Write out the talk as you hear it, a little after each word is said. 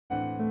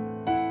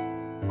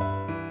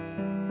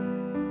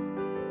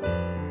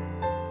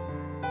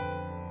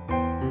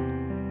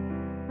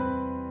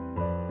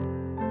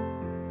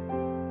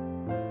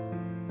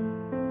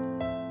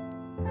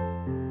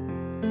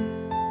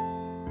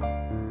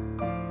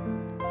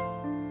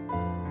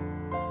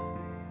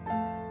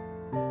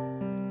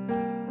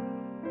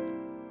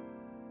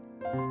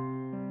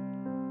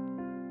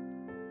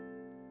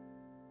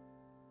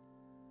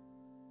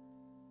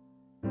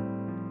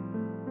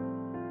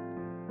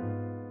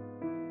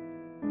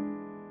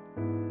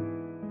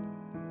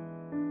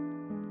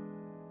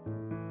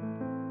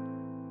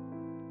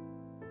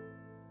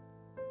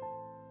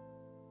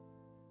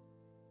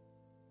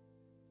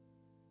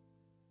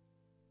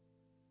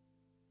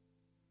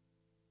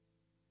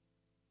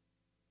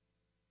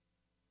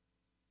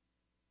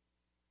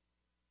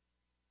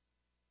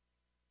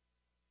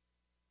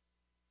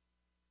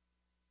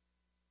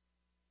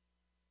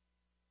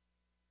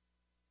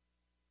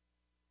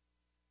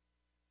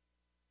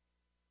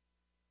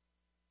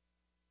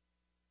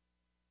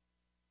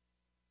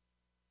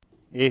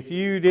If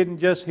you didn't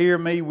just hear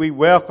me, we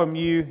welcome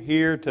you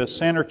here to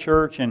Center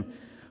Church and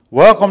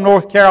welcome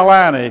North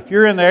Carolina. If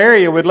you're in the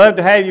area, we'd love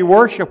to have you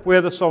worship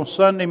with us on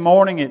Sunday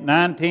morning at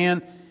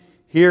 9:10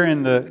 here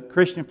in the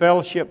Christian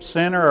Fellowship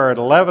Center, or at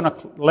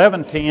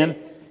 11:10.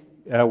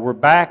 We're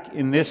back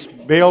in this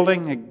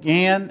building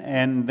again,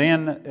 and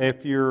then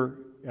if you're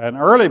an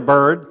early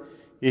bird,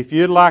 if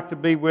you'd like to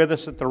be with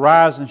us at the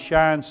Rise and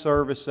Shine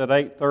service at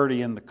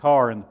 8:30 in the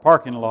car in the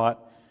parking lot,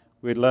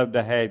 we'd love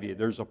to have you.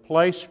 There's a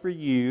place for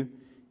you.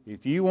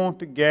 If you want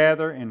to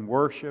gather and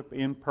worship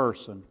in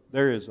person,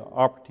 there is an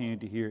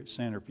opportunity here at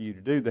Center for you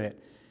to do that.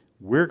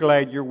 We're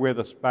glad you're with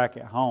us back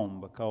at home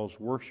because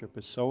worship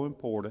is so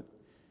important.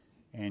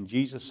 And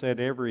Jesus said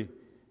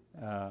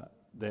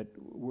that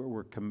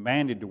we're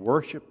commanded to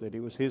worship, that it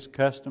was His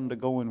custom to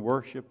go and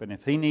worship. And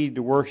if He needed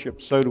to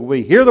worship, so do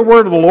we. Hear the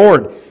word of the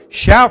Lord.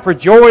 Shout for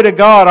joy to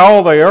God,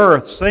 all the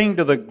earth. Sing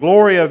to the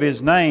glory of His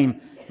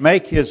name.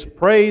 Make His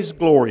praise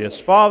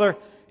glorious. Father,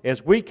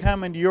 as we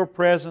come into Your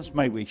presence,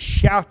 may we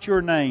shout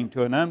Your name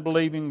to an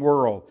unbelieving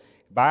world.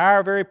 By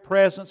our very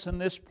presence in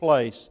this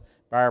place,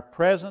 by our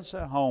presence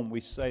at home,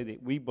 we say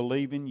that we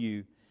believe in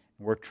You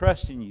and we're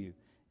trusting You.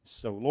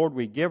 So, Lord,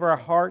 we give our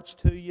hearts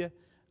to You.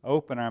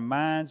 Open our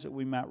minds that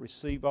we might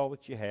receive all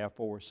that You have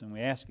for us. And we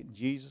ask it in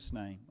Jesus'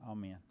 name.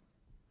 Amen.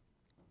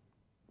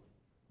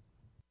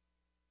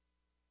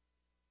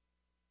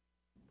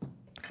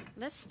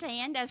 Let's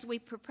stand as we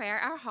prepare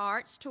our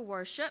hearts to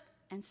worship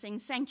and sing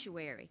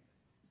Sanctuary.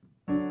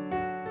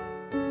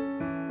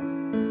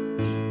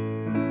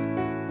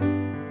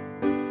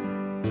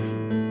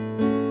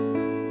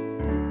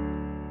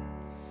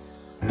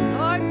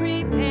 Lord,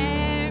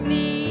 prepare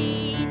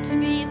me to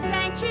be a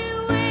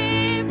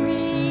sanctuary,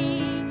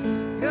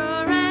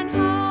 pure and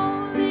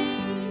holy,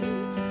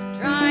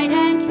 tried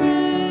and true.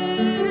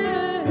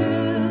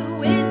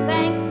 With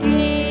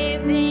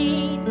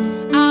thanksgiving,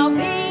 I'll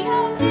be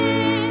a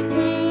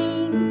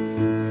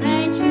living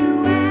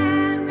sanctuary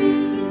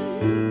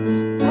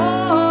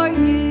for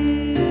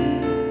You.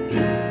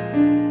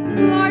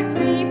 Lord,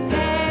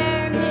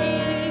 prepare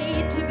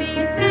me to be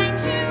a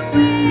sanctuary,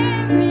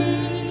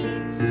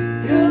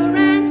 pure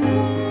and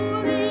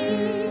holy,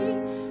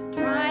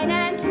 tried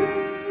and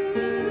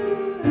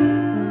true.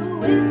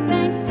 With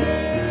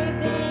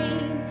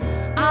thanksgiving,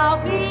 I'll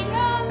be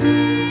a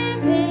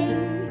living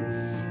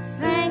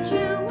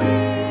sanctuary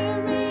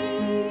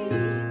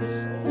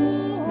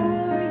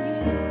for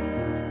You.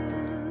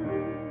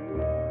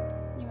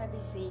 You may be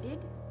seated.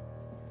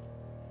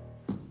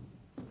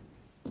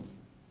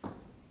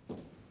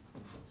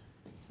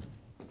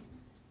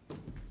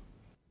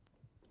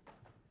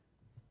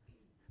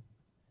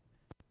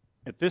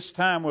 At this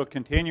time, we'll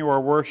continue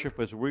our worship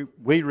as we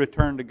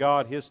return to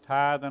God His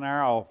tithe and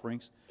our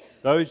offerings.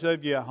 Those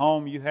of you at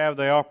home, you have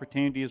the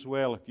opportunity as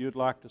well. If you'd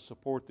like to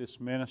support this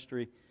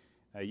ministry,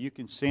 you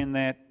can send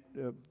that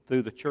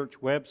through the church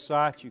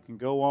website. You can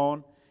go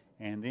on,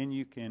 and then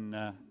you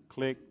can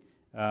click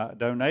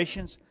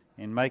donations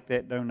and make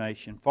that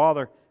donation.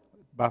 Father,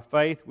 by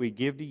faith, we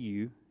give to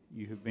You.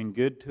 You have been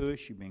good to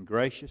us. You've been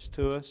gracious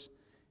to us,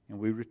 and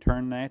we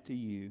return that to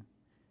You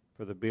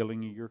for the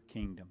building of Your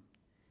kingdom.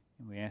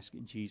 And we ask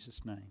in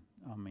Jesus' name.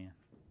 Amen.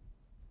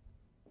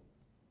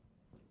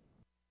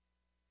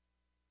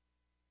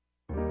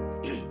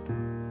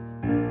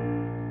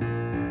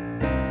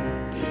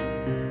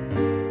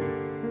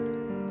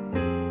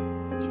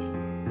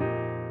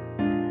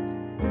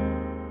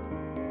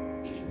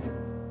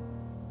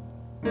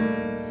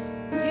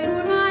 You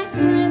are my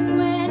strength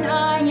when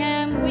I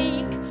am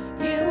weak.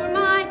 You are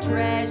my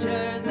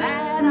treasure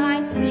that I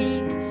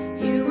seek.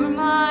 You are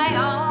my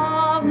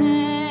all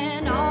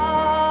in all.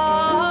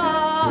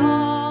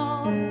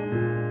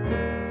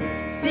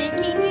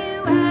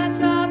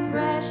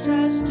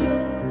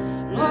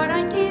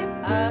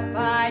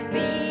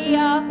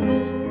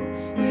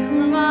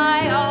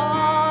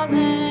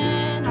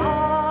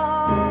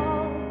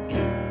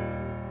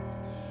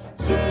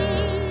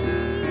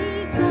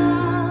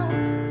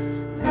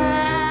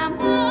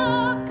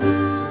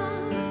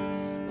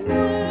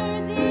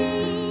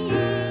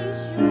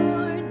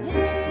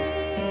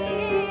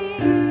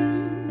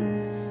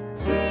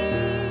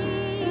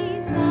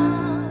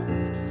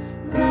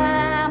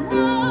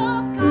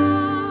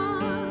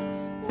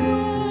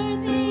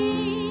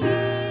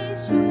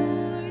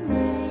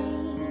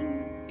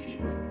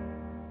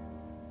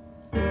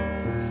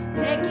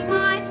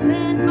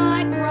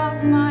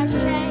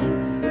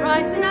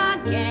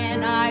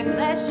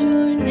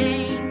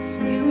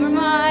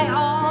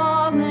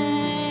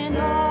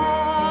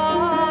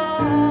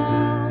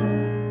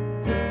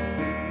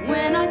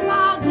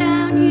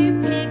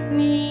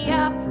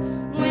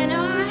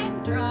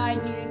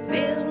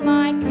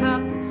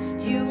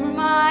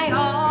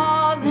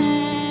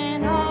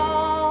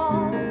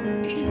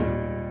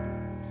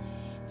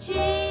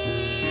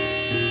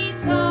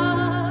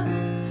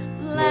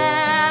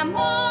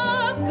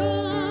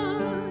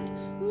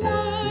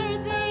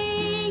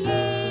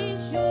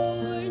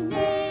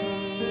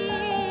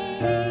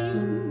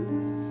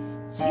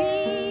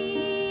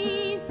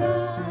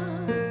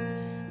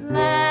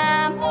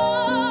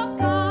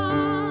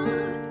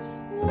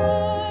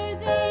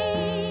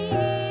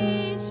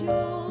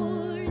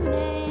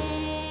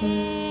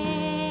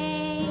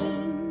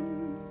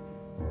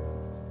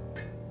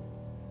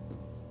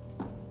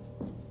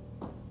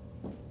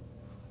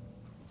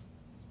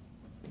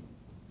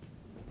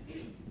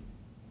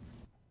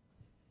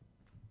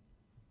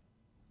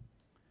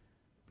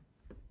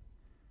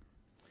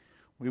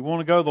 We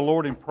want to go to the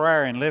Lord in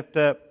prayer and lift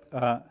up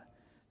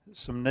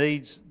some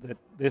needs that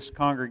this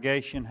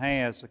congregation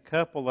has. A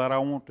couple that I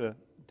want to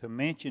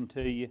mention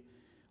to you.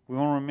 We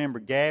want to remember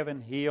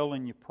Gavin Hill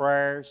in your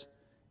prayers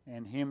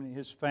and him and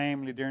his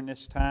family during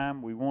this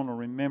time. We want to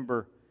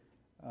remember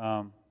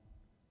Tom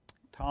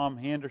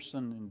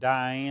Henderson and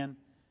Diane.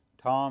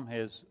 Tom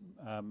has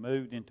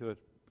moved into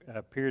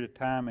a period of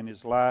time in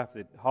his life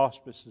that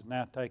hospice is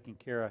now taking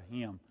care of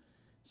him.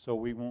 So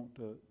we want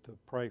to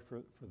pray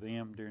for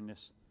them during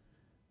this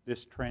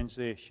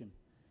transition.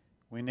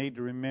 We need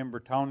to remember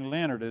Tony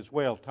Leonard as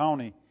well.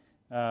 Tony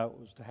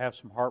was to have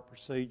some heart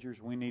procedures.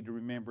 We need to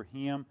remember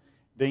him.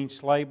 Dean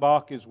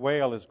Slaybach as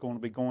well is going to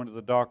be going to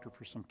the doctor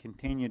for some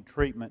continued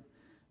treatment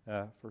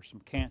for some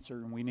cancer,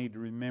 and we need to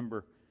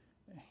remember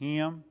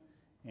him,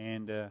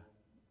 and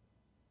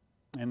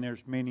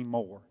there's many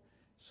more.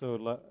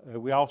 So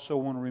we also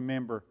want to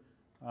remember,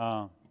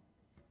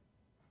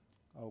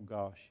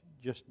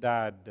 just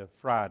died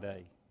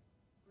Friday.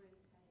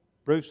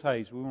 Bruce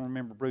Hayes. We want to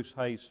remember Bruce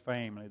Hayes'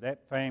 family.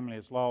 That family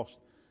has lost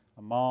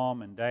a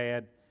mom and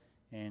dad,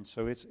 and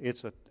so it's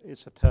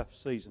a tough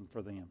season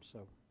for them.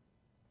 So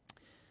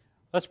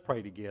let's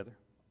pray together.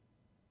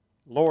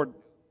 Lord,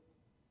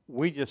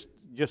 we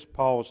just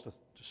pause to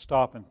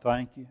stop and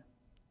thank you.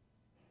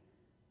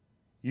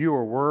 You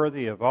are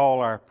worthy of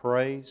all our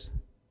praise.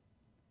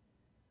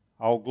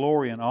 All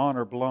glory and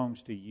honor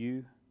belongs to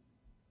you.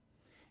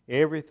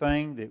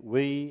 Everything that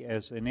we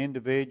as an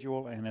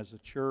individual and as a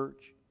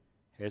church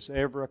has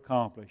ever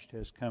accomplished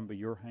has come by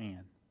your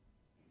hand.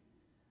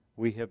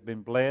 We have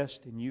been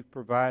blessed and you've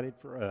provided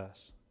for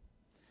us.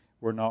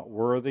 We're not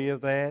worthy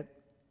of that,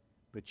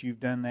 but you've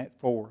done that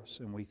for us,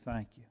 and we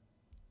thank you.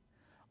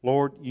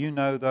 Lord, you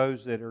know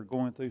those that are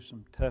going through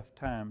some tough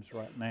times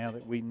right now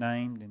that we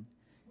named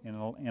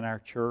in our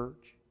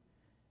church.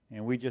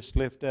 And we just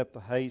lift up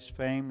the Hayes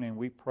family, and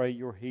we pray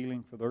your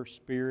healing for their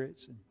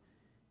spirits, and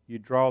you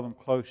draw them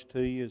close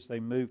to you as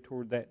they move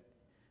toward that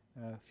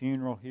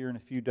funeral here in a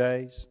few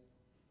days.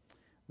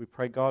 We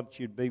pray, God, that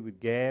you'd be with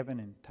Gavin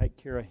and take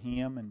care of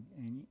him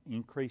and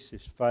increase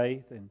his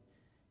faith and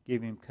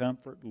give him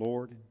comfort,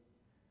 Lord. And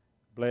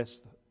bless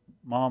the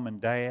mom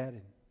and dad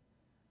and,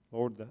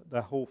 Lord,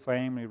 the whole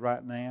family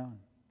right now. And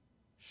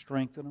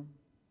strengthen them.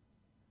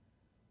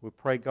 We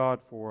pray,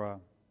 God,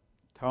 for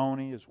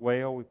Tony as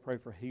well. We pray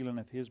for healing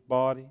of his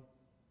body.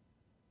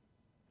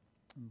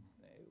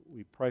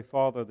 We pray,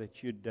 Father,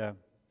 that you'd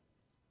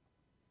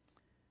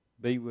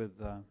be with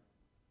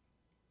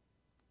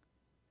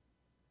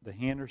the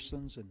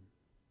Hendersons, and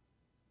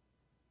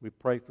we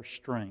pray for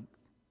strength.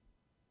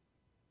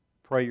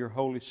 Pray your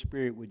Holy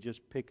Spirit would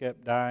just pick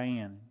up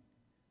Diane and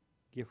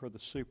give her the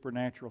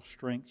supernatural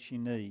strength she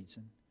needs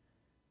and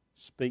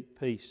speak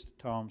peace to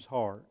Tom's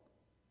heart.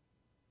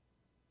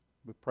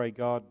 We pray,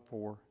 God,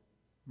 for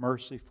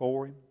mercy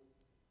for him.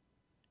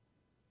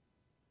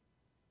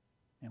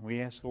 And we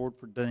ask, Lord,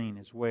 for Dean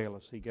as well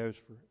as he goes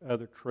for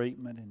other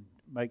treatment and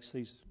makes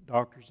these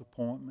doctor's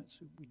appointments.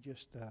 We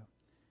just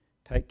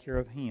take care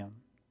of him.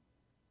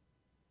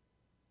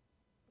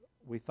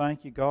 We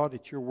thank you, God,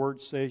 that your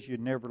word says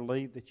you'd never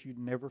leave, that you'd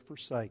never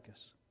forsake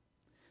us.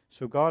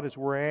 So, God, as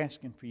we're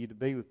asking for you to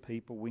be with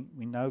people,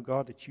 we know,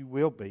 God, that you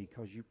will be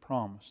because you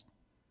promised.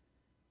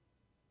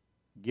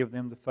 Give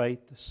them the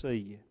faith to see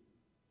you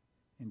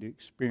and to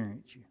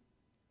experience you.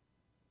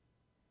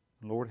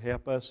 Lord,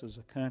 help us as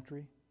a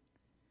country.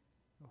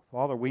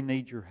 Father, we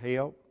need your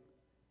help.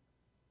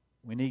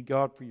 We need,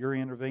 God, for your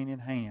intervening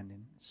hand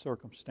in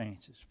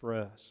circumstances for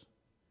us.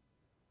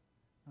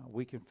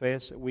 We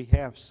confess that we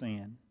have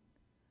sinned.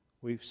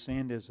 We've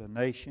sinned as a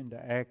nation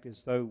to act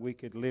as though we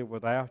could live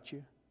without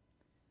you.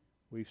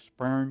 We've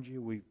spurned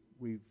you.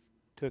 We've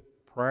took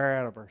prayer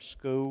out of our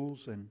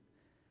schools. And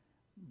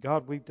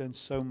God, we've done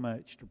so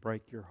much to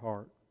break your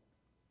heart.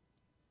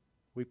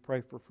 We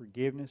pray for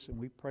forgiveness and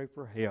we pray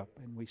for help.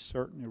 And we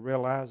certainly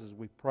realize as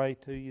we pray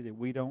to you that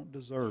we don't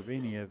deserve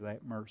any of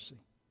that mercy.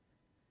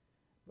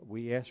 But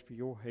we ask for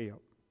your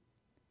help.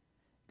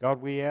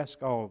 God, we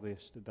ask all of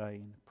this today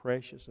in the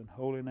precious and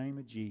holy name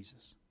of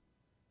Jesus.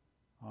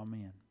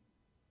 Amen.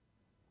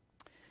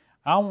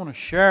 I want to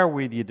share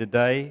with you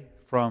today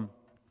from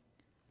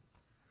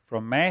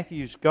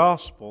Matthew's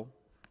Gospel,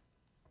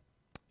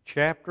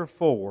 chapter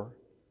 4,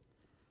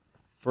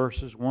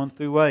 verses 1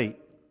 through 8.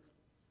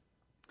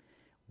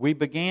 We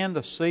began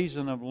the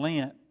season of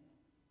Lent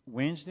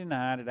Wednesday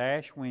night at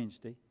Ash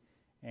Wednesday,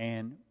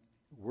 and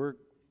we're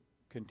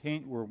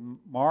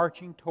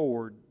marching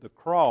toward the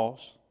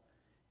cross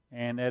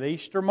and at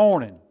Easter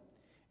morning.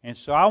 And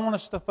so I want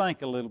us to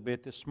think a little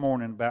bit this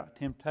morning about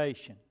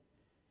temptation,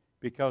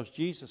 because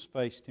Jesus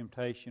faced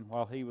temptation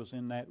while he was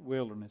in that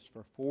wilderness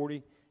for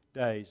 40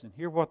 days. And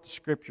hear what the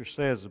Scripture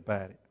says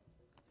about it.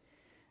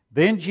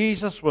 Then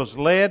Jesus was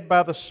led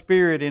by the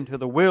Spirit into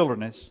the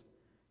wilderness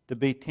to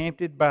be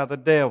tempted by the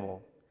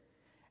devil.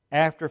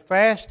 After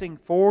fasting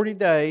 40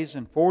 days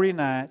and 40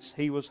 nights,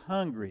 he was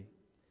hungry.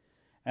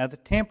 And the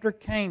tempter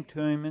came to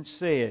him and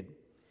said,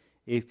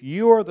 "If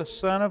you are the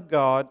Son of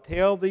God,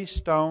 tell these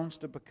stones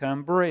to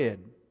become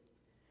bread."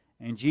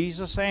 And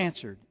Jesus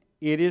answered,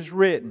 It is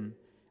written,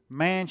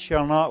 Man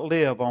shall not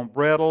live on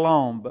bread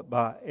alone, but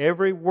by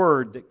every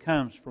word that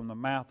comes from the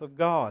mouth of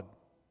God.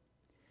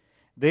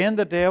 Then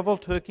the devil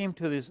took him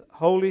to this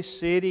holy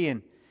city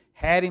and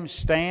had him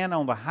stand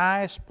on the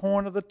highest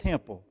point of the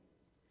temple.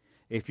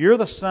 If you're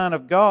the Son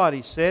of God,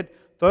 he said,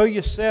 throw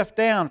yourself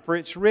down, for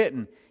it's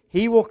written,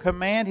 He will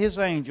command His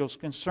angels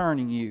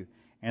concerning you,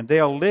 and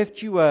they'll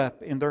lift you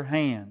up in their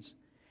hands,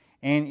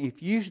 and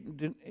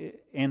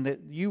that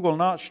you will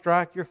not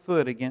strike your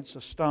foot against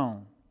a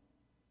stone.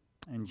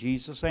 And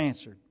Jesus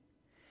answered,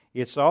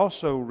 It's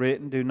also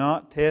written, Do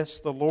not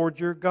test the Lord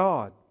your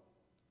God.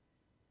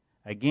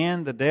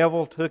 Again the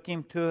devil took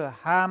him to a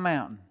high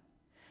mountain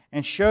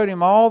and showed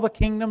him all the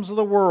kingdoms of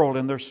the world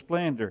and their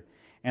splendor.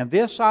 And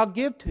this I'll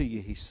give to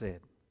you, he said,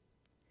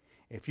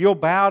 if you'll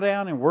bow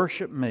down and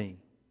worship me.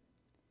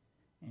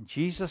 And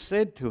Jesus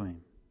said to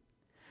him,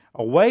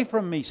 Away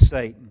from me,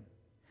 Satan,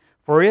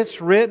 for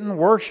it's written,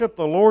 Worship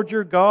the Lord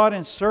your God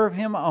and serve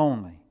Him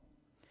only.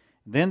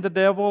 Then the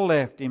devil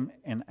left him,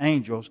 and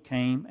angels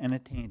came and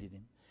attended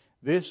him.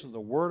 This is the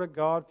Word of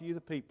God for you,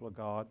 the people of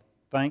God.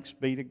 Thanks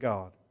be to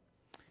God.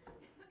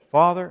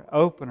 Father,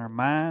 open our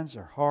minds,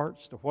 our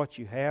hearts to what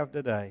you have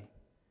today.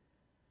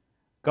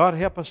 God,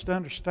 help us to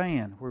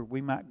understand where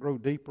we might grow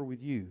deeper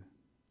with you.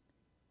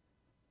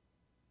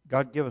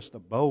 God, give us the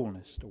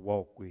boldness to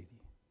walk with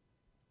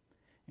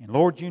you. And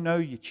Lord, you know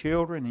your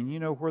children and you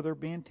know where they're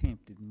being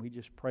tempted, and we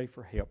just pray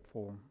for help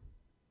for them.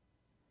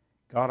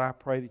 God, I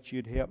pray that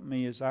you'd help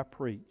me as I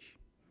preach.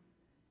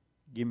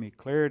 Give me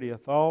clarity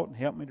of thought and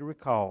help me to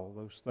recall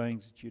those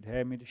things that you'd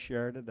have me to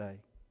share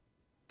today.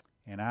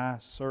 And I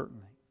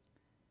certainly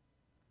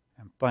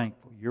am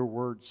thankful. Your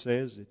word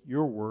says that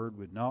your word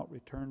would not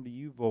return to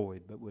you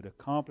void, but would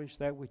accomplish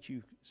that which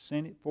you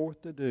sent it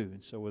forth to do.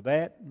 And so with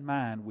that in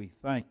mind, we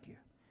thank you.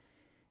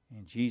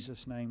 In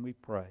Jesus' name we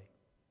pray.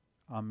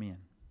 Amen.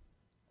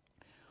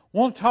 I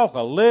want to talk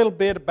a little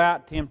bit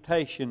about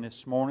temptation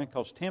this morning,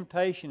 because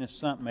temptation is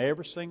something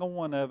every single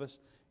one of us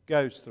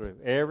goes through.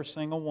 Every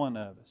single one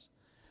of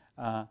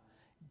us.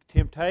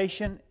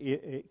 Temptation,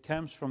 it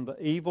comes from the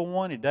evil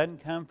one. It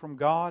doesn't come from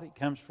God. It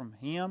comes from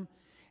him.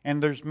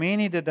 And there's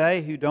many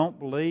today who don't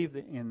believe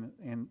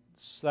in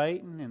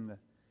Satan and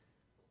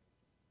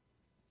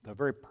the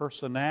very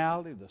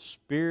personality, the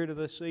spirit of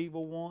this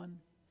evil one.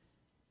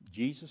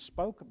 Jesus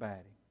spoke about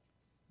him.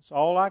 So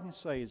all I can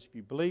say is if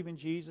you believe in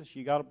Jesus,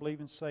 you got to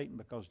believe in Satan,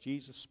 because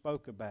Jesus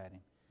spoke about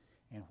him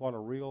and what a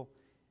real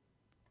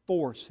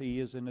force he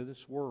is into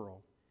this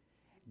world.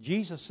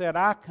 Jesus said,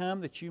 I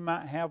come that you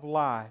might have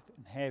life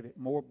and have it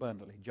more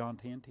abundantly. John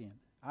 10:10.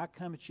 I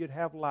come that you'd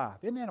have life.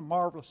 Isn't that a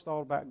marvelous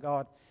thought about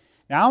God?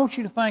 Now I want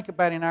you to think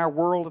about in our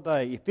world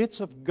today, if it's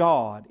of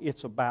God,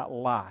 it's about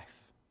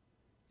life.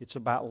 It's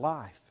about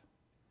life.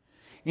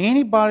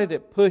 Anybody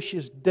that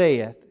pushes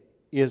death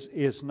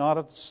is not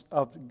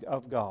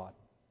of God.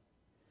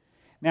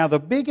 Now, the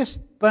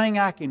biggest thing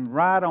I can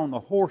ride on the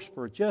horse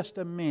for just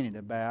a minute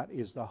about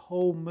is the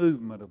whole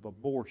movement of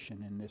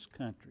abortion in this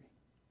country.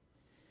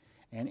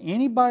 And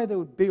anybody that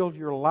would build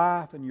your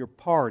life and your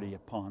party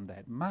upon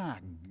that, my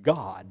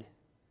God,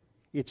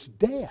 it's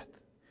death.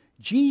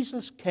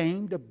 Jesus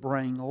came to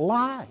bring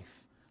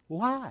life.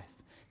 Life.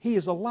 He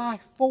is a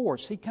life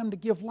force. He came to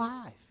give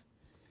life.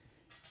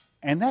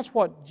 And that's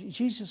what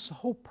Jesus'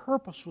 whole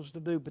purpose was to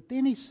do. But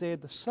then he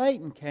said that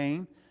Satan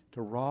came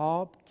to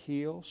rob,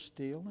 kill,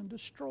 steal, and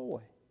destroy.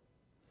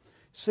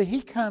 See,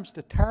 he comes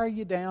to tear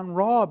you down,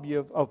 rob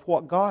you of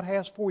what God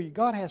has for you.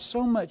 God has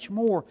so much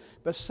more,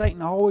 but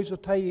Satan always will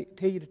tell you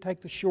to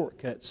take the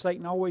shortcut.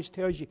 Satan always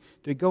tells you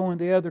to go in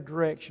the other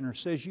direction, or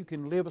says you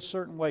can live a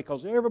certain way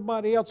because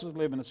everybody else is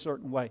living a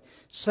certain way.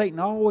 Satan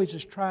always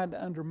is trying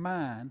to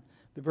undermine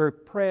the very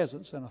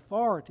presence and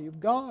authority of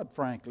God,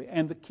 frankly,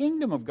 and the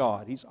kingdom of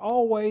God. He's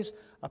always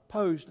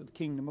opposed to the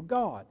kingdom of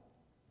God.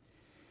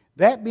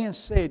 That being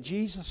said,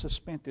 Jesus has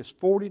spent this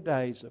 40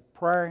 days of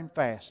prayer and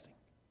fasting.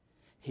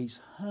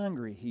 He's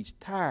hungry. He's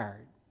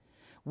tired.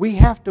 We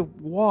have to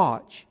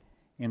watch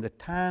in the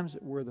times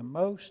that we're the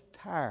most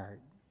tired,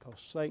 because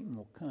Satan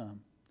will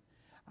come.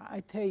 I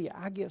tell you,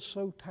 I get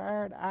so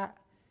tired.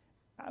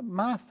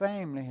 My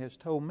family has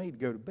told me to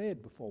go to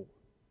bed before,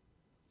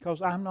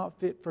 because I'm not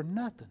fit for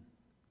nothing.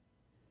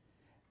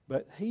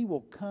 But he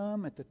will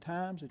come at the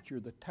times that you're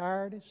the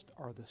tiredest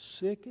or the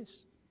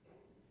sickest,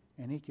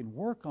 and he can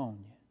work on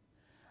you.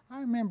 I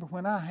remember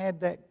when I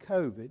had that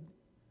COVID,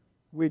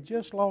 we had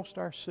just lost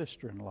our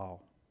sister-in-law.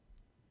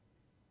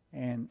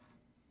 And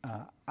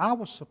I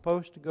was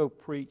supposed to go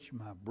preach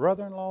my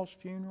brother-in-law's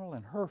funeral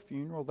and her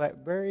funeral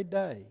that very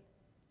day.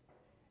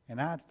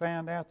 And I'd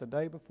found out the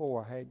day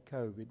before I had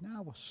COVID. And I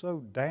was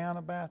so down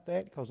about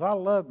that, because I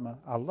loved my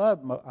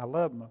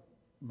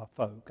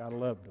folk. I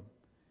loved them.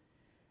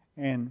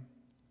 And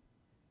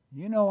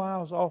you know, I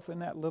was off in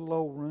that little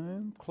old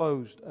room,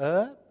 closed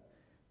up.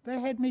 They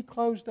had me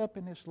closed up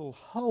in this little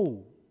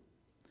hole.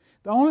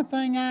 The only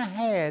thing I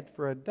had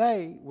for a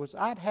day was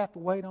I'd have to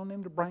wait on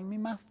them to bring me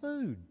my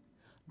food.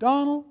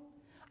 Donald,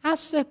 I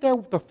sat there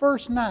the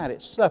first night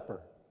at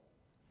supper,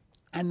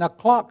 and the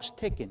clock's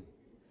ticking.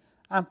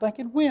 I'm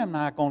thinking, when am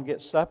I going to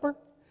get supper?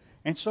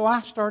 And so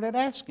I started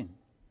asking.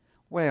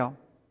 Well,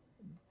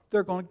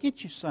 they're going to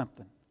get you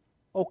something.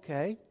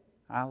 Okay.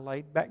 I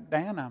laid back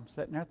down. I'm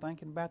sitting there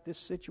thinking about this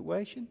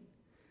situation.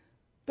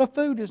 The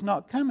food is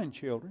not coming,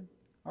 children.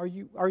 Are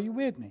you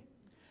with me?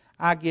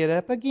 I get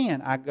up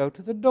again. I go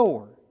to the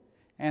door.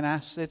 And I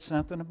said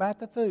something about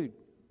the food.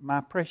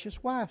 My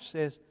precious wife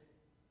says,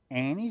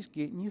 Annie's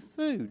getting you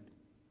food.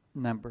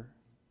 Number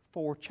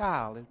 4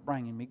 child is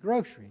bringing me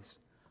groceries.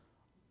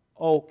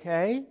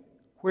 Okay,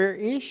 where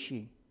is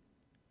she?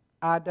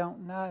 I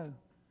don't know.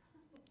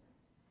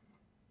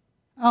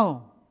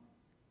 Oh,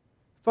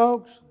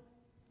 folks,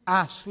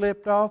 I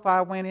slipped off.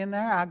 I went in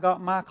there. I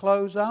got my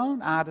clothes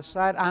on. I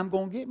decided I'm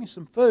going to get me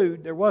some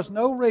food. There was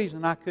no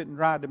reason I couldn't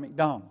drive to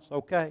McDonald's,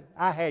 okay?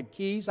 I had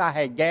keys. I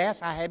had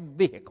gas. I had a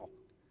vehicle.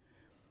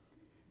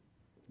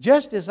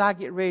 Just as I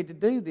get ready to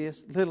do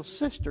this, little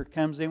sister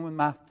comes in with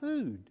my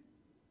food.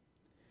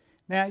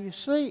 Now, you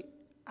see,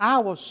 I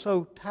was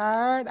so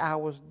tired. I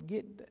was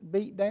getting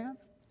beat down.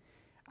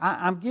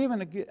 I'm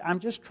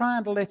just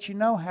trying to let you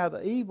know how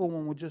the evil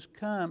one would just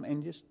come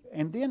and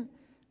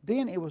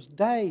then it was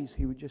days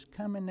he would just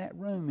come in that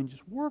room and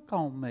just work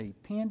on me,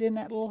 pinned in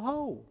that little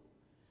hole.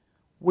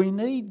 We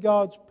need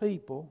God's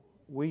people.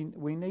 We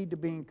need to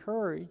be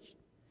encouraged,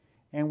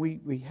 and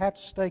we have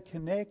to stay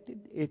connected.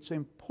 It's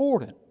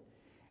important,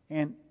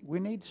 and we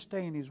need to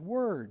stay in His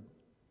Word.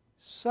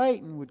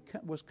 Satan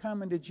was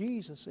coming to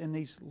Jesus in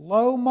these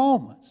low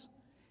moments.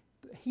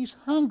 He's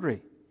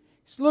hungry.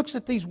 He looks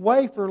at these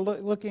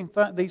wafer-looking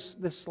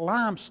this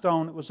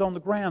limestone that was on the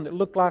ground that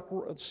looked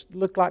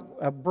like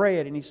a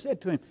bread, and he said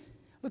to him,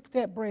 "Look at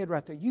that bread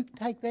right there. You can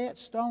take that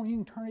stone, you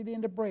can turn it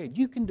into bread.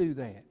 You can do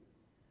that."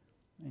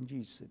 And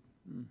Jesus said,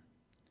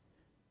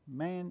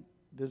 "Man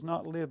does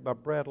not live by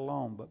bread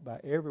alone, but by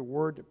every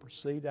word that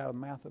proceeds out of the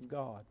mouth of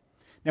God."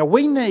 Now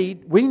we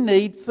need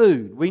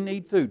food. We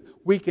need food.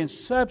 We can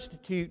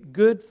substitute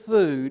good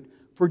food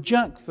for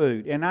junk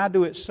food. And I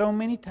do it so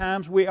many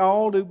times. We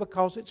all do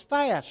because it's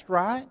fast,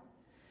 right?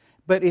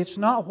 But it's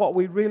not what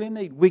we really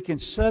need. We can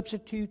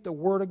substitute the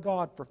Word of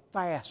God for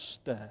fast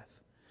stuff.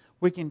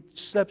 We can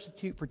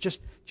substitute for just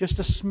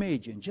a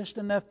smidgen, just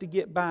enough to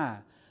get by.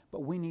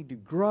 But we need to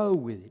grow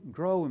with it and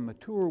grow and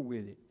mature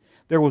with it.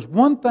 There was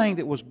one thing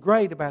that was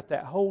great about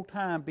that whole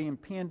time being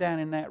pinned down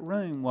in that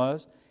room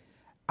was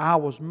I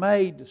was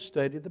made to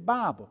study the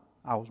Bible.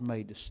 I was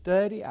made to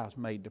study. I was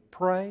made to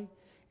pray.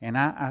 And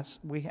I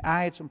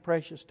had some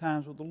precious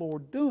times with the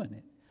Lord doing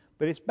it.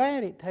 But it's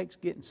bad it takes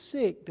getting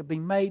sick to be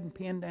made and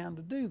pinned down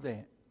to do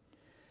that.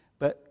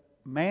 But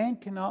man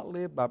cannot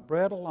live by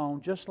bread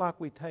alone. Just like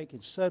we take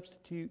and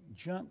substitute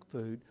junk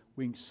food,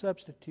 we can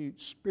substitute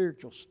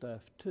spiritual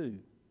stuff too.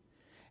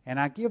 And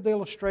I give the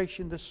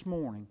illustration this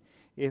morning.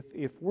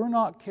 If we're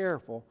not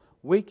careful,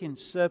 we can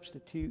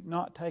substitute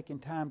not taking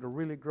time to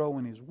really grow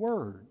in His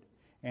Word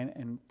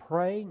and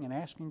praying and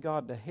asking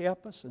God to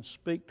help us and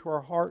speak to our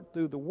heart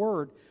through the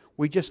Word.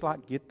 We just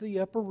like get the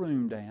upper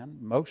room down.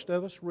 Most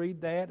of us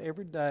read that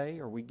every day,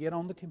 or we get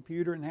on the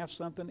computer and have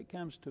something that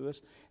comes to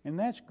us, and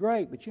that's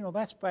great, but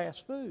that's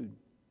fast food.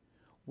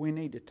 We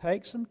need to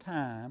take some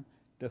time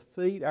to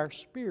feed our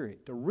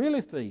spirit, to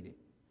really feed it.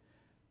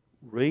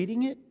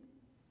 Reading it,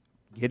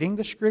 getting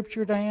the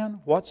Scripture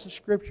down. What's the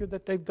Scripture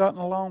that they've gotten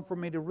along for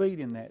me to read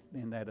in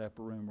that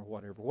upper room or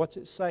whatever? What's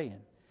it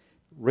saying?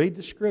 Read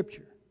the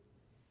Scripture.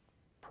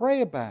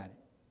 Pray about it.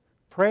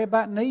 Pray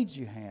about needs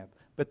you have.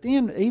 But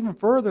then, even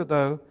further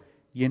though,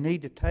 you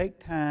need to take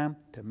time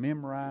to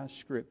memorize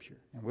Scripture.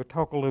 And we'll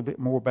talk a little bit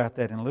more about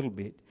that in a little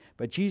bit.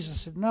 But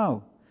Jesus said,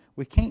 no,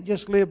 we can't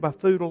just live by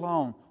food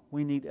alone.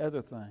 We need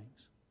other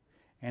things.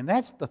 And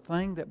that's the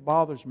thing that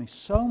bothers me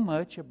so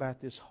much about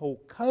this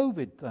whole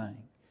COVID thing.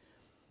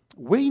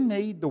 We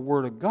need the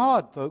Word of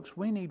God, folks.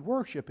 We need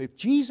worship. If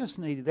Jesus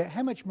needed that,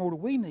 how much more do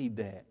we need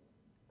that?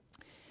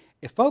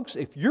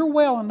 If you're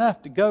well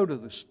enough to go to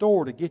the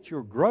store to get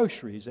your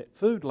groceries at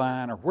Food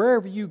Line or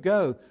wherever you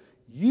go,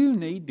 you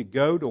need to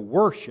go to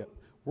worship.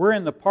 We're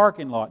in the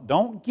parking lot.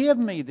 Don't give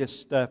me this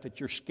stuff that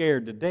you're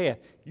scared to death.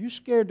 You're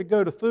scared to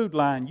go to Food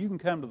Line, you can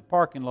come to the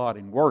parking lot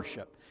and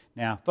worship.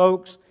 Now,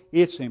 folks,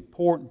 it's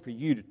important for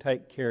you to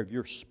take care of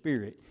your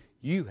spirit.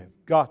 You have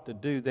got to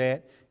do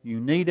that. You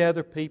need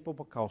other people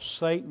because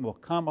Satan will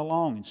come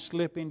along and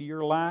slip into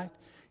your life.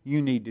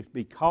 You need to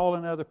be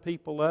calling other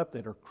people up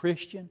that are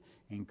Christian,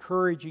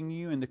 encouraging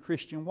you in the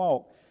Christian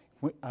walk.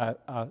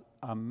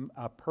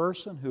 A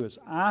person who has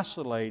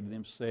isolated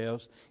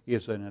themselves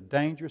is in a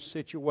dangerous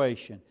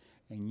situation,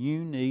 and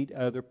you need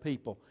other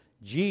people.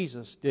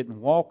 Jesus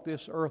didn't walk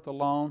this earth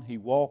alone. He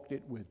walked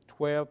it with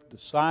 12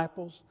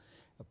 disciples.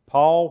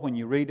 Paul, when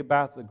you read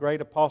about the great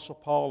apostle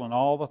Paul and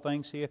all the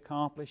things he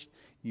accomplished,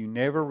 you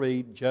never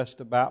read just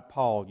about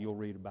Paul. You'll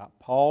read about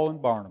Paul and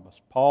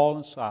Barnabas, Paul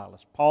and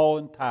Silas, Paul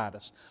and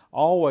Titus,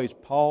 always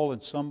Paul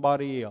and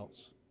somebody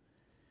else.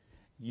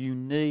 You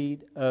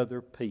need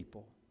other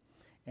people.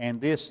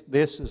 And this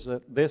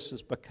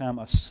has become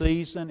a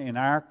season in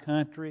our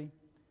country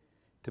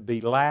to be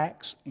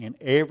lax in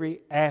every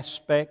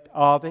aspect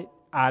of it.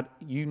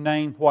 You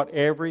name what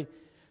every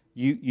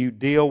You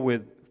deal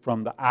with,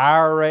 from the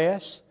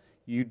IRS,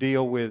 you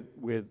deal with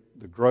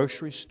the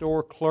grocery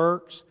store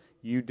clerks,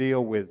 you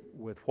deal with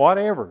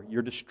whatever,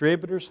 your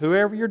distributors,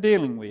 whoever you're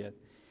dealing with.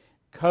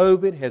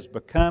 COVID has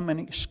become an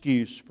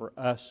excuse for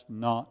us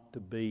not to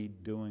be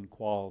doing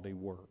quality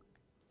work.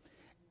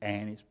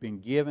 And it's been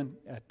given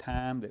a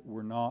time that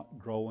we're not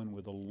growing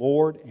with the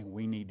Lord, and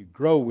we need to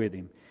grow with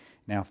Him.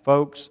 Now,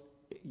 folks,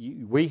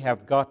 we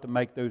have got to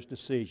make those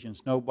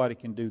decisions. Nobody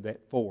can do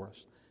that for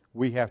us.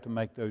 We have to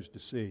make those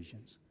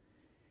decisions.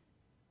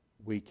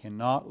 We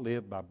cannot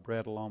live by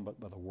bread alone, but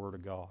by the Word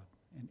of God.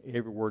 And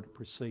every word that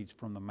proceeds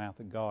from the mouth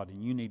of God.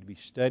 And you need to be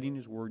studying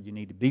His Word. You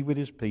need to be with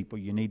His people.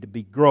 You need to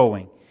be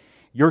growing.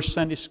 Your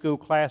Sunday school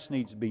class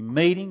needs to be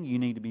meeting. You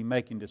need to be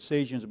making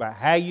decisions about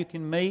how you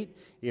can meet,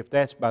 if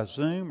that's by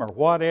Zoom or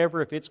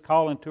whatever, if it's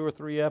calling 2 or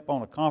 3 up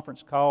on a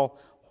conference call,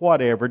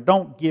 whatever.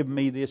 Don't give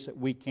me this that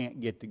we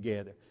can't get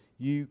together.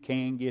 You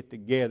can get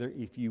together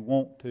if you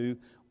want to.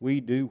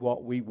 We do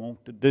what we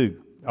want to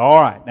do.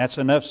 All right, that's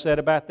enough said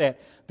about that.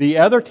 The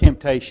other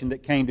temptation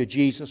that came to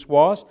Jesus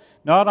was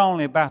not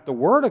only about the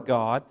Word of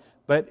God,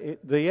 but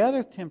the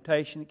other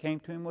temptation that came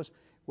to Him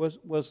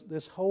was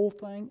this whole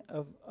thing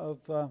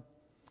of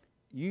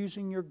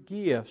using your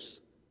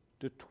gifts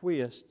to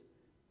twist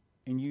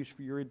and use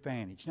for your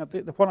advantage. Now,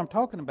 what I'm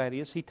talking about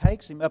is He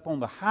takes him up on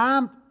the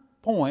high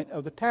point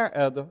of the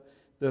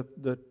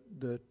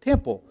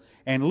temple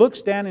and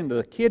looks down into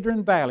the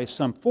Kidron Valley,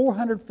 some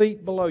 400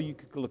 feet below. You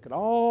could look at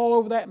all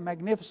over that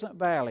magnificent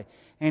valley.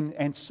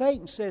 And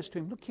Satan says to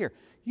him, look here,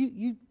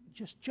 you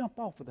just jump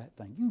off of that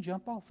thing. You can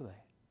jump off of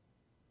that.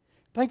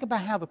 Think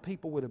about how the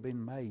people would have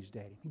been amazed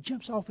at him. He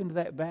jumps off into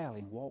that valley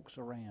and walks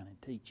around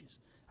and teaches.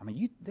 I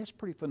mean, that's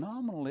pretty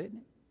phenomenal, isn't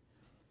it?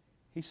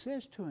 He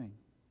says to him,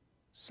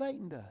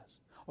 Satan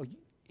does.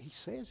 He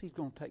says He's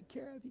going to take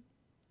care of you.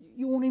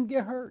 You won't even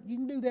get hurt. You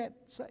can do that.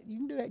 You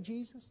can do that,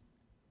 Jesus.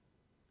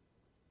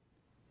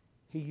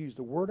 He used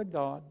the Word of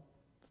God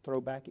to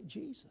throw back at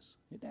Jesus.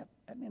 Isn't that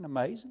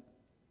amazing?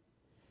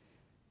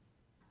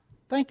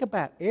 Think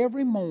about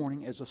every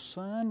morning as the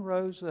sun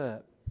rose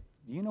up.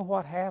 Do you know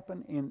what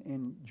happened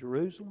in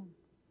Jerusalem?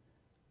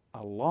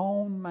 A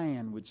lone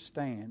man would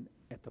stand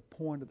at the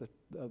point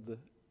of the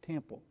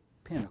temple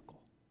pinnacle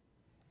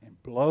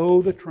and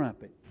blow the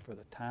trumpet for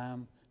the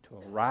time to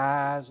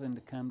arise and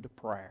to come to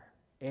prayer.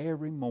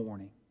 Every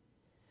morning.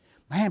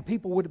 Man,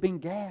 people would have been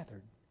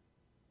gathered.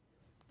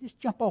 Just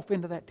jump off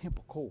into that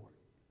temple court.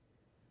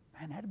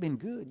 Man, that'd have been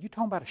good. You're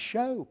talking about a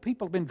show.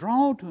 People have been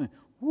drawn to Him.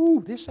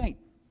 Woo, this ain't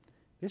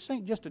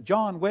just a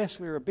John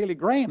Wesley or a Billy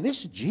Graham.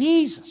 This is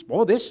Jesus.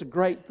 Boy, this is a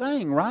great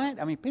thing, right?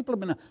 I mean, people have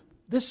been,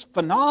 this is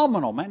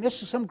phenomenal, man.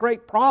 This is some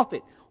great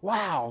prophet.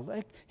 Wow,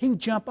 he can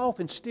jump off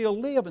and still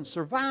live and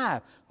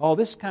survive. Oh,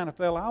 this kind of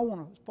fellow I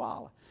want to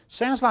follow.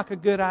 Sounds like a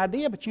good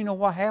idea, but you know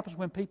what happens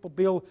when people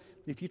build,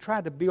 if you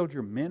try to build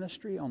your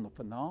ministry on the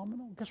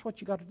phenomenal, guess what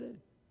you got to do?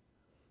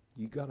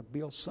 You got to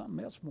build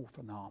something else more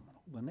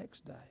phenomenal the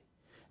next day,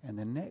 and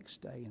the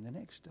next day, and the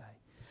next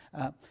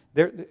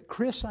day.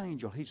 Chris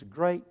Angel, he's a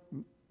great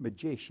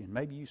magician.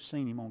 Maybe you've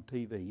seen him on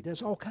TV. He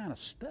does all kind of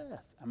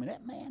stuff. I mean,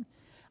 that man,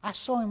 I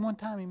saw him one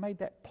time, he made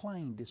that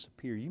plane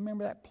disappear. You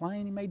remember that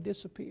plane he made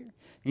disappear?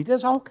 He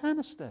does all kind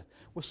of stuff.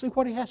 Well, see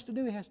what he has to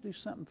do? He has to do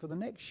something for the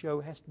next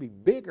show. It has to be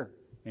bigger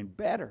and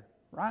better,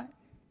 right?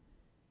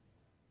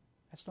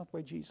 That's not the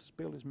way Jesus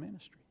built His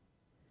ministry.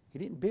 He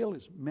didn't build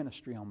His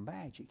ministry on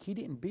magic. He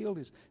didn't build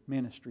His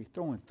ministry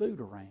throwing food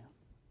around.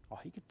 Oh,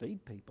 He could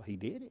feed people. He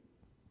did it.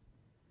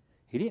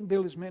 He didn't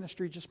build His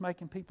ministry just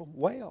making people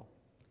well.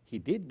 He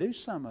did do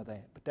some of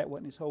that, but that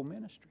wasn't His whole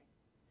ministry.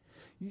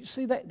 You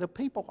see, that the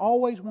people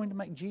always wanted to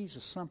make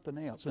Jesus something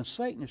else, and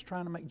Satan is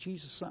trying to make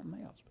Jesus something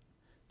else. But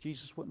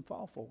Jesus wouldn't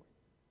fall for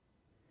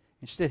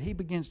it. Instead, he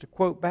begins to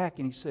quote back,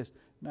 and he says,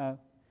 no,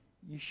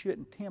 you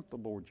shouldn't tempt the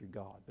Lord your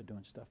God by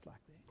doing stuff like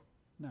that.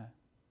 No.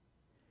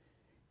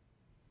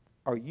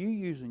 Are you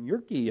using your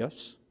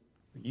gifts?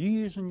 Are you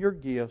using your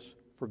gifts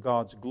for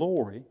God's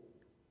glory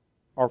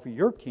or for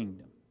your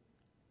kingdom?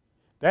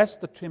 That's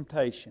the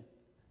temptation,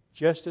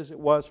 just as it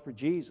was for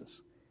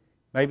Jesus.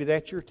 Maybe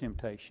that's your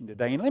temptation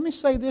today. And let me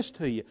say this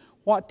to you.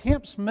 What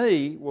tempts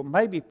me, well,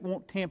 maybe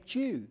won't tempt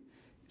you.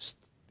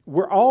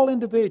 We're all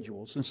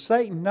individuals, and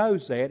Satan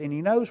knows that, and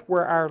he knows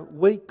where our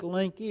weak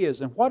link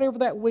is. And whatever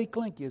that weak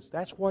link is,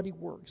 that's what he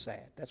works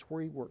at. That's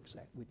where he works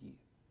at with you.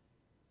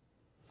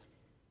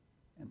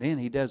 And then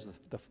he does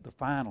the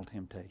final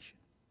temptation.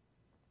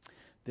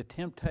 The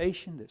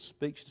temptation that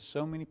speaks to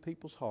so many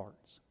people's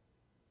hearts.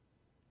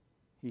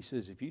 He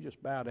says, if you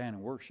just bow down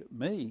and worship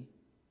me,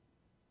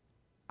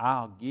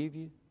 I'll give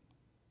you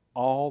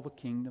all the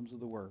kingdoms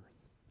of the earth.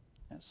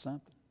 That's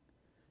something.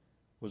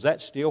 Was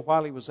that still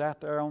while he was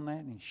out there on that?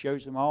 And he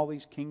shows them all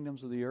these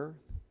kingdoms of the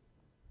earth.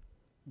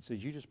 He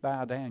says, you just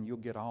bow down, you'll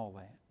get all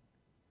that.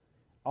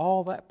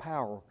 All that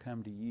power will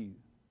come to you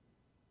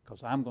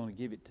because I'm going to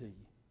give it to you.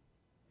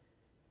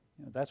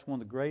 You know, that's one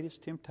of the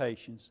greatest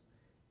temptations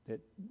that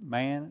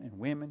man and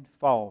women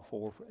fall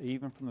for,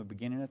 even from the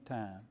beginning of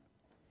time.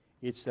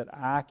 It's that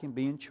I can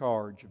be in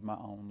charge of my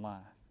own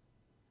life.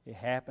 It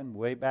happened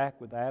way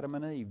back with Adam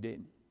and Eve,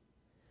 didn't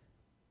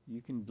it?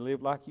 You can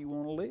live like you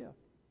want to live.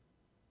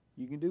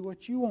 You can do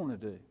what you want to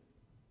do.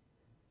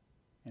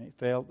 And it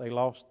felt they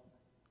lost,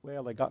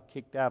 well, they got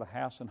kicked out of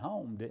house and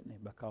home, didn't they,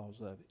 because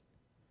of it.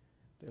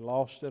 They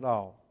lost it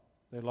all.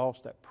 They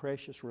lost that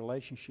precious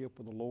relationship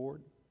with the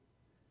Lord.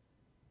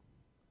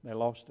 They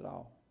lost it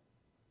all.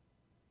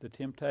 The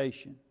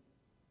temptation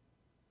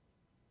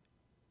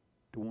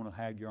to want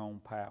to have your own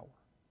power.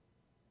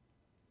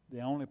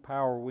 The only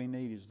power we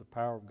need is the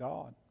power of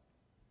God.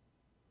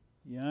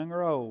 Young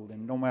or old,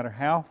 and no matter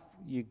how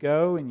you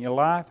go in your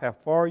life, how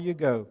far you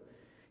go,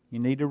 you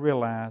need to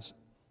realize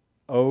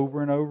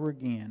over and over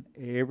again,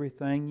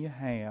 everything you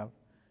have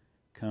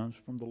comes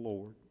from the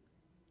Lord.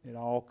 It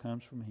all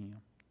comes from Him.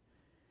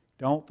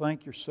 Don't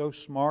think you're so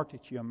smart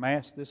that you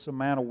amassed this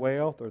amount of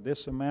wealth or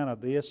this amount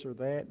of this or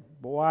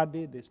that. Boy, I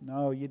did this.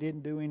 No, you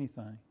didn't do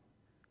anything.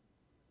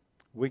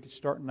 We could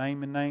start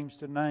naming names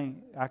to name.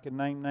 I could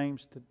name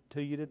names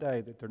to you today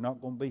that they're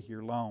not going to be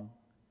here long.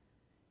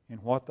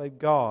 And what they've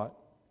got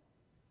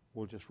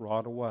will just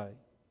rot away.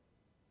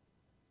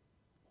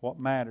 What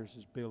matters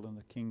is building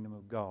the kingdom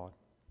of God.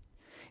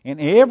 In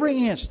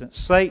every instance,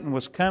 Satan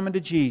was coming to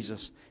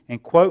Jesus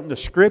and quoting the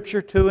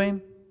Scripture to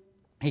him.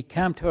 He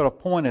came to a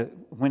point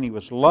when he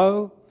was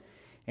low,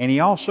 and he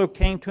also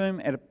came to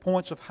him at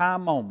points of high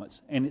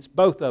moments. And it's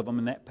both of them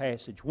in that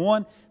passage.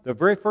 One, the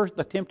very first,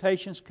 the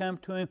temptations come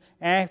to him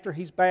after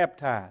he's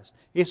baptized.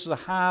 This is a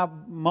high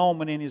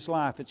moment in his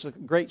life. It's a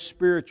great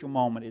spiritual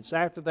moment. It's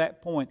after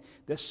that point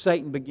that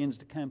Satan begins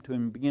to come to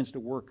him and begins to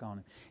work on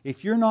him.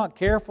 If you're not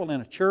careful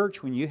in a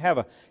church, when you have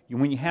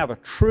a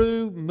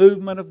true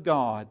movement of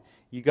God,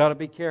 you got to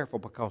be careful,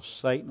 because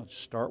Satan will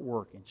start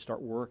working.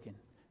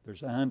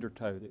 There's an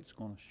undertow that's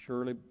going to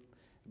surely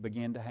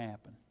begin to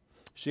happen.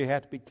 So you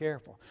have to be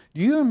careful.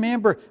 Do you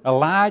remember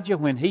Elijah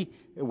when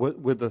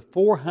with the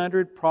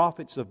 400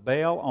 prophets of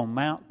Baal on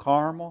Mount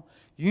Carmel?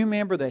 You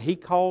remember that he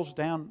calls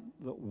down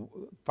the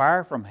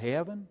fire from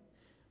heaven?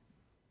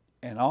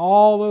 And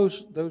all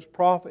those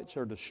prophets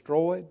are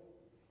destroyed?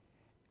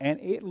 And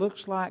it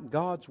looks like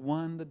God's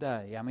won the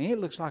day. I mean, it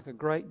looks like a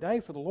great day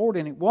for the Lord.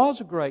 And it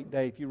was a great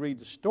day if you read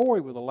the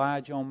story with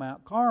Elijah on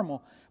Mount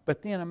Carmel.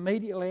 But then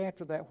immediately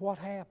after that, what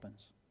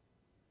happens?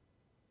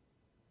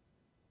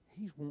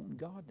 He's wanting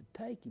God to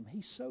take him.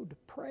 He's so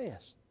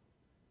depressed.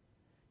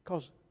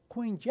 Because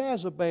Queen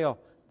Jezebel,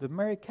 the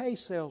Mary Kay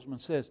salesman,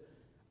 says,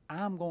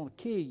 I'm going to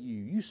kill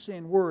you. You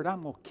send word,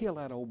 I'm going to kill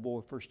that old boy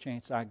first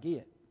chance I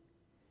get.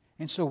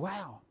 And so,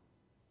 wow.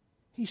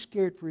 He's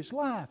scared for his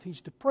life.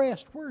 He's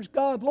depressed. Where's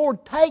God?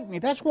 Lord, take me.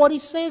 That's what he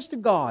says to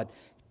God.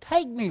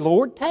 Take me,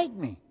 Lord, take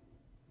me.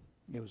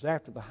 It was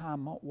after the high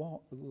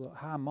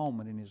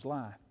moment in his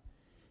life.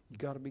 You've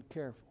got to be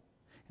careful.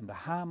 And the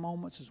high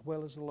moments as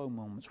well as the low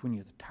moments, when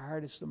you're the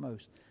tiredest the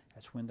most,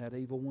 that's when that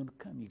evil one will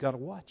come. You've got to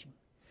watch him.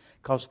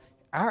 Because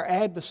our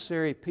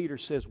adversary, Peter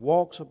says,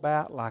 walks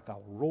about like a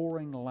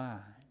roaring lion,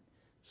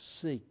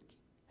 seek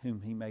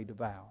whom he may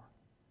devour.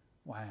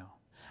 Wow.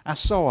 I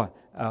saw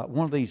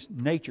one of these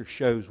nature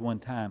shows one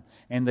time,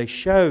 and they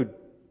showed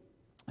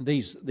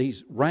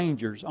these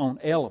rangers on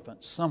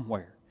elephants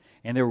somewhere.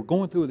 And they were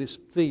going through this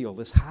field,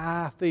 this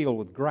high field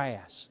with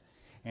grass.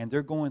 And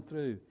they're going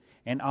through.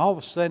 And all of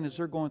a sudden, as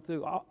they're going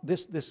through,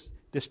 this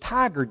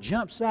tiger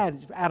jumps out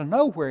of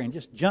nowhere and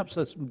just jumps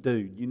at some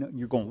dude. You know, and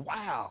you're going,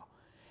 wow.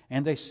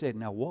 And they said,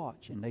 now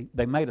watch. And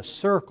they made a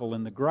circle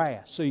in the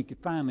grass so you could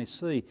finally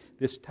see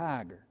this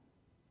tiger.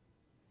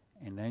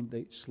 And then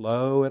they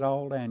slow it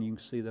all down. You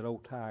can see that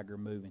old tiger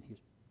moving.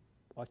 He's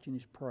watching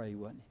his prey,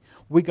 wasn't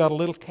he? We got a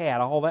little cat.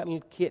 All that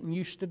little kitten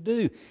used to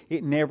do.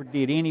 It never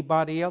did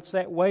anybody else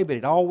that way, but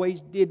it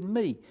always did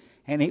me.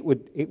 And it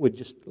would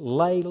just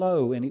lay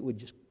low, and it would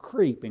just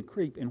creep and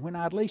creep. And when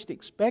I'd least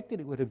expected,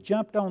 it would have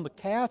jumped on the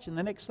couch, and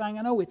the next thing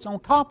I know, it's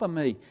on top of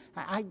me.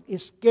 It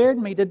scared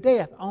me to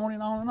death, on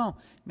and on and on.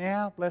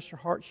 Now, bless her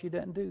heart, she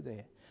doesn't do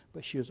that.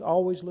 But she was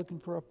always looking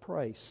for a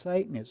prey.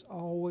 Satan is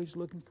always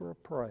looking for a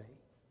prey,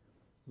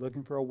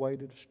 looking for a way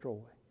to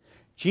destroy.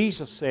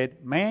 Jesus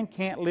said, man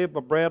can't live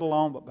by bread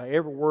alone, but by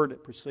every word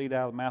that proceeds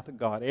out of the mouth of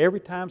God. Every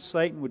time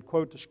Satan would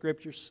quote the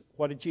Scriptures,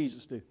 what did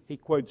Jesus do? He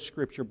quoted the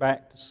Scripture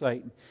back to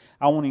Satan.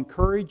 I want to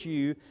encourage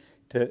you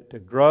to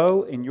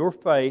grow in your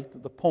faith to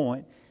the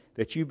point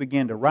that you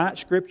begin to write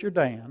Scripture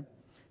down,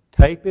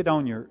 tape it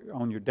on your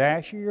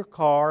dash of your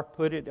car,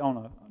 put it on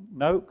a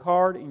note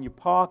card in your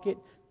pocket,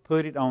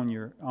 put it on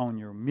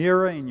your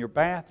mirror in your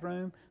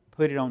bathroom,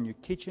 put it on your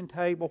kitchen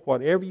table,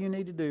 whatever you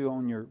need to do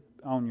on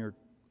your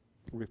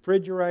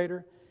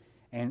refrigerator,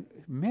 and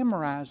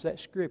memorize that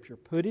Scripture.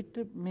 Put it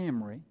to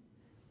memory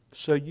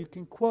so you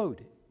can quote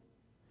it.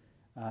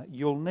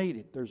 You'll need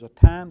it. There's a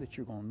time that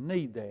you're going to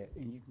need that,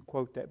 and you can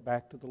quote that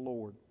back to the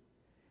Lord.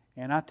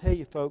 And I tell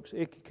you, folks,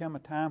 it could come a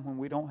time when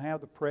we don't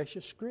have the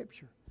precious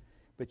Scripture,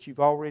 but you've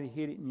already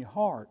hid it in your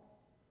heart.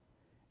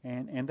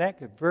 And that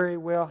could very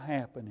well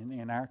happen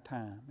in our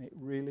time. It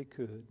really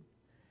could.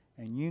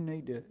 And you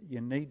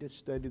need to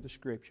study the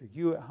Scripture.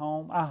 You at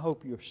home, I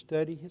hope you'll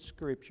study His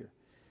Scripture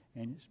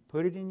and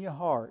put it in your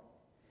heart.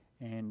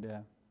 And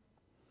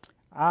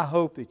I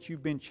hope that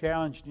you've been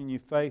challenged in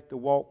your faith to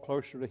walk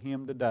closer to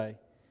Him today.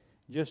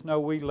 Just know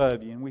we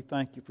love you and we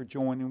thank you for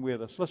joining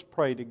with us. Let's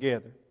pray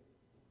together.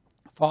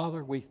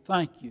 Father, we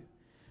thank you.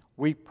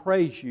 We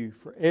praise you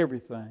for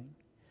everything.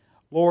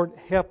 Lord,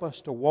 help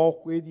us to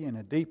walk with you in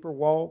a deeper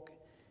walk.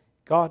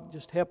 God,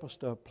 just help us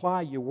to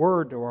apply your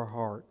word to our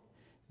heart,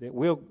 that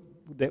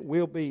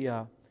we'll be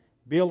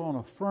built on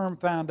a firm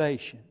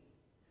foundation.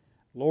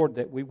 Lord,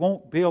 that we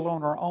won't build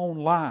on our own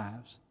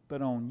lives,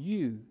 but on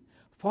you.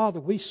 Father,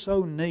 we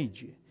so need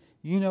you.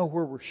 You know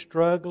where we're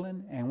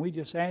struggling, and we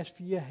just ask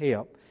for your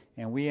help.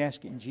 And we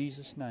ask it in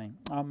Jesus' name.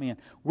 Amen.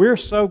 We're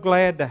so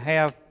glad to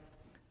have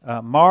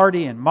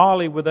Marty and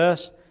Molly with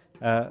us,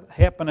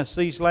 helping us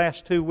these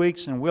last 2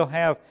 weeks, and we'll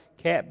have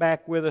Kat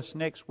back with us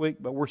next week.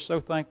 But we're so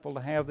thankful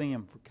to have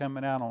them for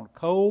coming out on a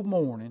cold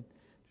morning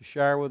to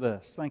share with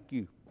us. Thank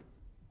you.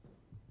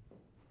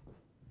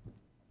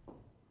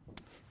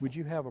 Would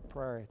you have a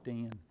prayer at the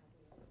end?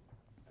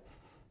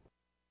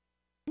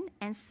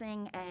 And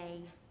sing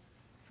a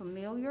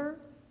familiar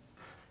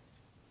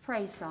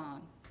praise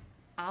song,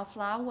 I'll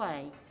Fly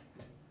Away.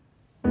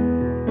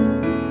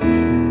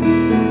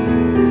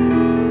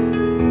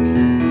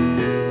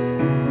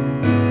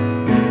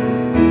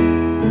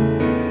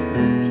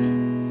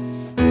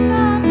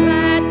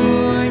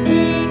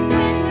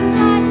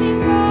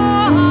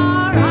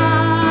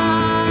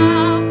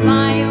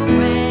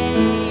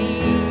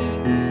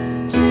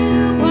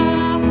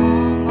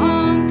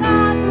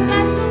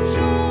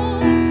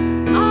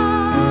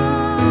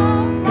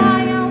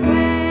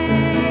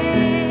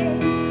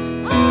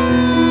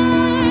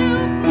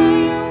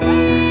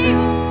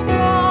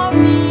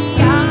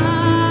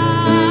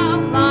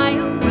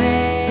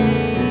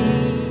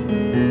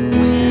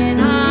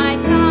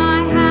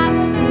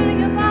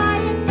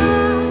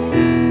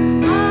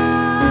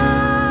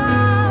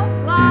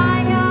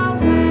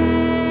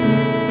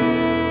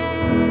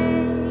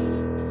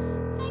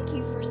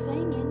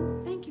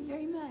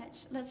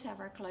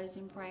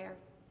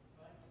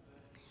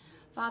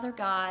 Father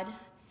God,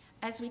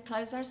 as we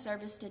close our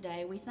service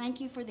today, we thank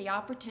you for the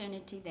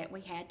opportunity that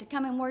we had to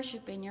come and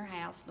worship in your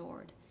house,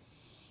 Lord.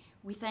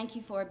 We thank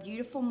you for a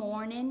beautiful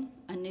morning,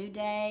 a new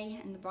day,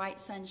 and the bright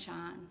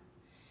sunshine.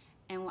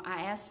 And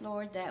I ask,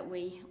 Lord, that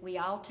we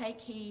all take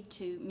heed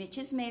to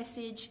Mitch's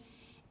message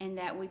and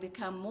that we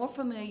become more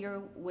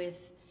familiar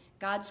with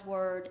God's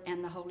Word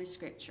and the Holy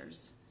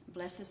Scriptures.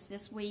 Bless us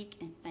this week,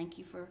 and thank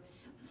you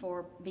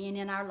for being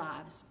in our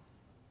lives.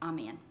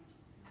 Amen.